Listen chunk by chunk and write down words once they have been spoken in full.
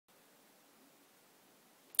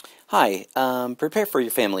Hi, Prepare for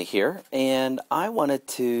Your Family here, and I wanted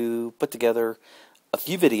to put together a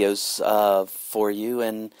few videos for you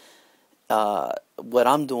and what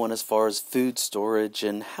I'm doing as far as food storage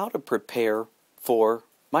and how to prepare for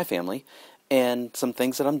my family and some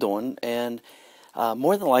things that I'm doing. And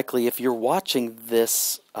more than likely, if you're watching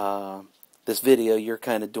this this video, you're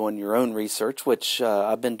kind of doing your own research, which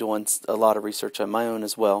I've been doing a lot of research on my own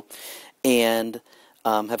as well, and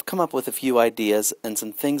have come up with a few ideas and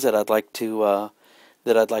some things that I'd like to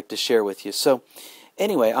share with you. So,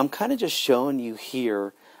 anyway, I'm kind of just showing you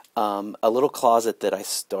here a little closet that I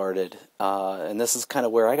started, and this is kind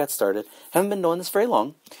of where I got started. Haven't been doing this very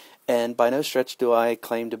long, and by no stretch do I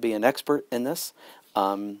claim to be an expert in this.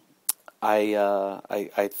 I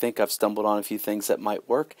think I've stumbled on a few things that might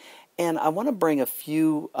work, and I want to bring a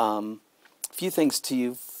few things to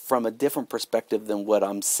you from a different perspective than what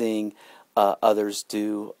I'm seeing others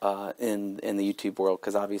do in the YouTube world,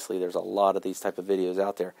 because obviously there's a lot of these type of videos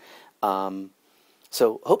out there.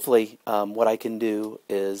 So hopefully what I can do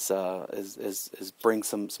is bring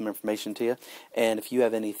some information to you, and if you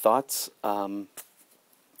have any thoughts,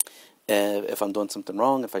 if I'm doing something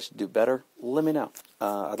wrong, if I should do better, let me know.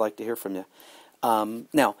 I'd like to hear from you.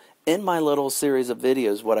 Now, in my little series of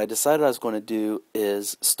videos, what I decided I was going to do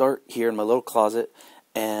is start here in my little closet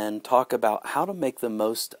and talk about how to make the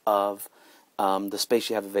most of the space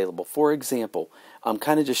you have available. For example, I'm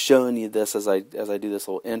kind of just showing you this as I do this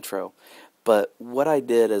little intro. But what I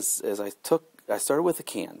did is I started with the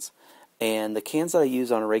cans, and the cans that I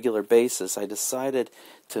use on a regular basis, I decided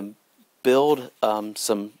to build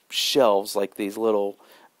some shelves like these little,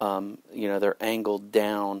 they're angled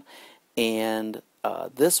down, and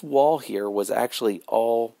this wall here was actually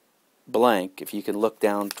all blank. If you can look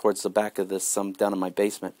down towards the back of this, down in my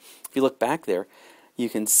basement, if you look back there, you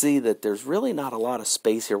can see that there's really not a lot of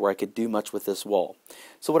space here where I could do much with this wall.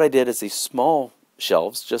 So what I did is these small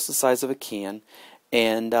shelves, just the size of a can,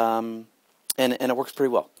 and it works pretty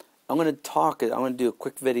well. I'm going to do a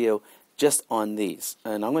quick video just on these,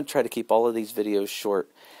 and I'm going to try to keep all of these videos short.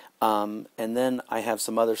 And then I have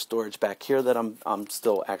some other storage back here that I'm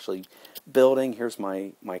still actually building. Here's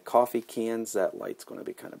my coffee cans. That light's going to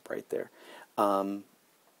be kind of bright there.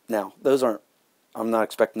 Now I'm not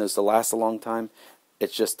expecting those to last a long time.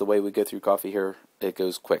 It's just the way we go through coffee here. It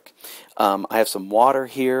goes quick. I have some water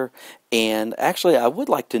here, and actually I would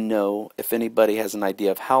like to know if anybody has an idea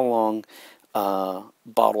of how long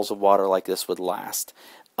bottles of water like this would last.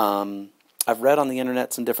 I've read on the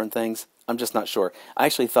internet some different things. I'm just not sure. I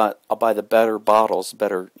actually thought I'll buy the better bottles,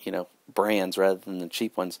 better brands rather than the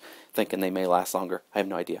cheap ones, thinking they may last longer. I have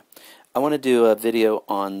no idea. I want to do a video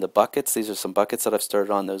on the buckets. These are some buckets that I've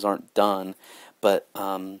started on. Those aren't done, but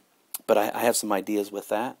I have some ideas with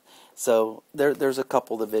that. So there's a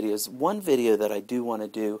couple of videos. One video that I do want to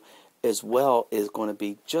do as well is going to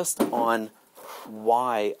be just on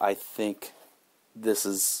why I think this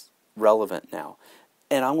is relevant now.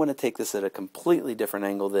 And I want to take this at a completely different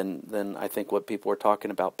angle than I think what people are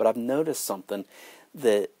talking about. But I've noticed something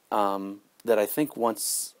that I think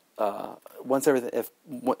once everything,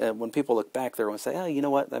 when people look back, they're going to say, "Oh, you know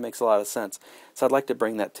what? That makes a lot of sense." So I'd like to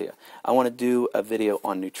bring that to you. I want to do a video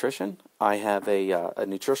on nutrition. I have a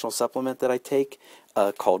nutritional supplement that I take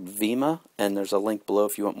called Vemma, and there's a link below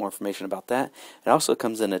if you want more information about that. It also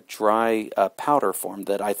comes in a dry powder form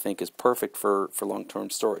that I think is perfect for long-term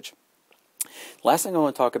storage. Last thing I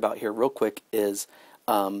want to talk about here real quick is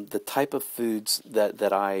the type of foods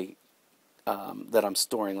that I'm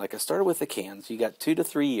storing. Like I started with the cans. You got 2 to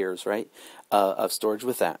 3 years, right, of storage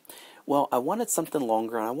with that. Well, I wanted something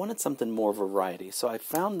longer, and I wanted something more variety. So I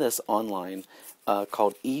found this online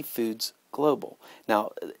called eFoods Global.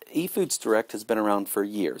 Now, eFoods Direct has been around for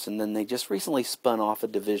years, and then they just recently spun off a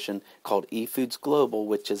division called eFoods Global,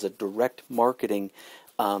 which is a direct marketing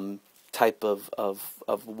type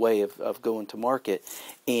of way of going to market.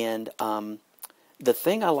 And the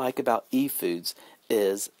thing I like about eFoods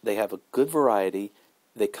is they have a good variety.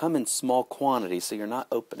 They come in small quantities, so you're not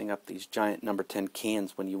opening up these giant number 10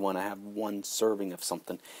 cans when you want to have one serving of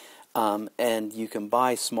something. And you can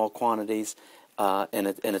buy small quantities, and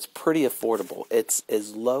it's pretty affordable. It's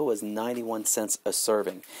as low as 91 cents a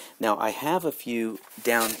serving. Now, I have a few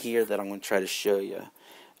down here that I'm going to try to show you.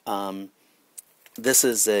 This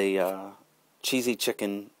is a cheesy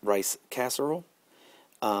chicken rice casserole.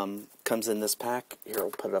 Comes in this pack. Here, I'll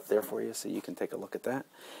put it up there for you so you can take a look at that.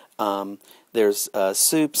 There's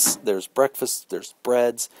soups, there's breakfast, there's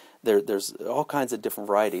breads, there's all kinds of different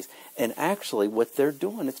varieties. And actually, what they're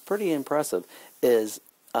doing, it's pretty impressive, is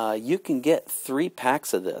you can get 3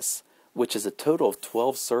 packs of this, which is a total of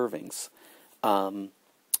 12 servings,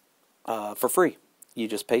 for free. You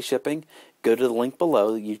just pay shipping. Go to the link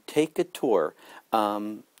below. You take a tour.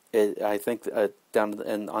 I think down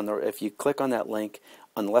and on the, if you click on that link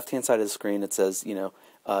on the left-hand side of the screen, it says,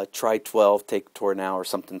 try 12, take tour now, or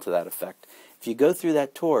something to that effect. If you go through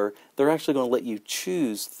that tour, they're actually going to let you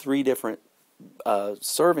choose 3 different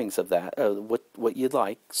servings of that, what you'd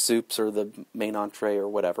like, soups or the main entree or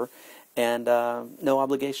whatever, and no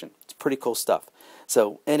obligation. It's pretty cool stuff.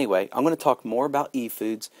 So anyway, I'm going to talk more about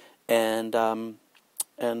eFoods, and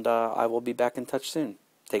I will be back in touch soon.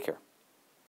 Take care.